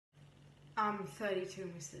I'm 32,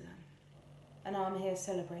 Mr. Dunn. And I'm here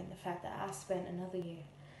celebrating the fact that I spent another year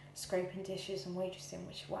scraping dishes and waitressing,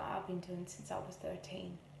 which is what I've been doing since I was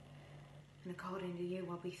 13. And according to you,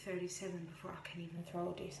 I'll be 37 before I can even Throw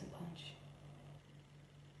a decent punch.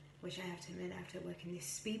 Which I have to admit, after working this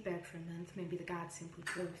speed bag for a month, may be the God's simple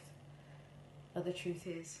truth. But the truth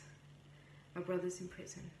is, my brother's in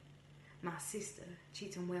prison. My sister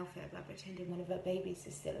cheats on welfare by pretending One of her babies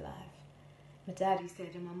is still alive. My daddy's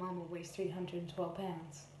dead and my mama weighs 312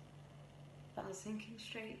 pounds. But I was thinking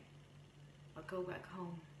straight. I'll go back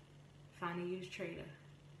home, find a used trailer,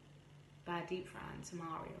 buy a deep fry and some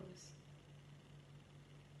Oreos.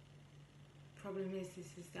 Problem is,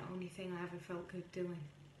 this is the only thing I ever felt good doing.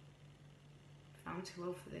 If I'm too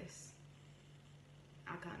old for this,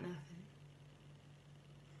 I got nothing.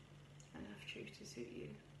 Enough truth to suit you.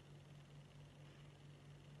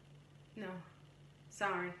 No.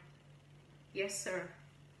 Sorry. Yes, sir.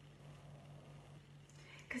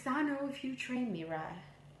 'Cause I know if you train me right,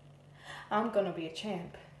 I'm gonna be a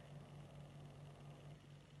champ.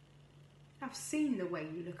 I've seen the way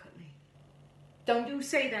you look at me. Don't you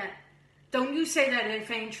say that. Don't you say that if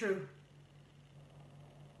it ain't true.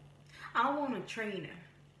 I want a trainer.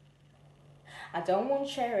 I don't want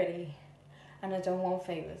charity, and I don't want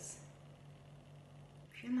favors.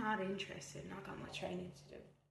 If you're not interested, I got my training to do.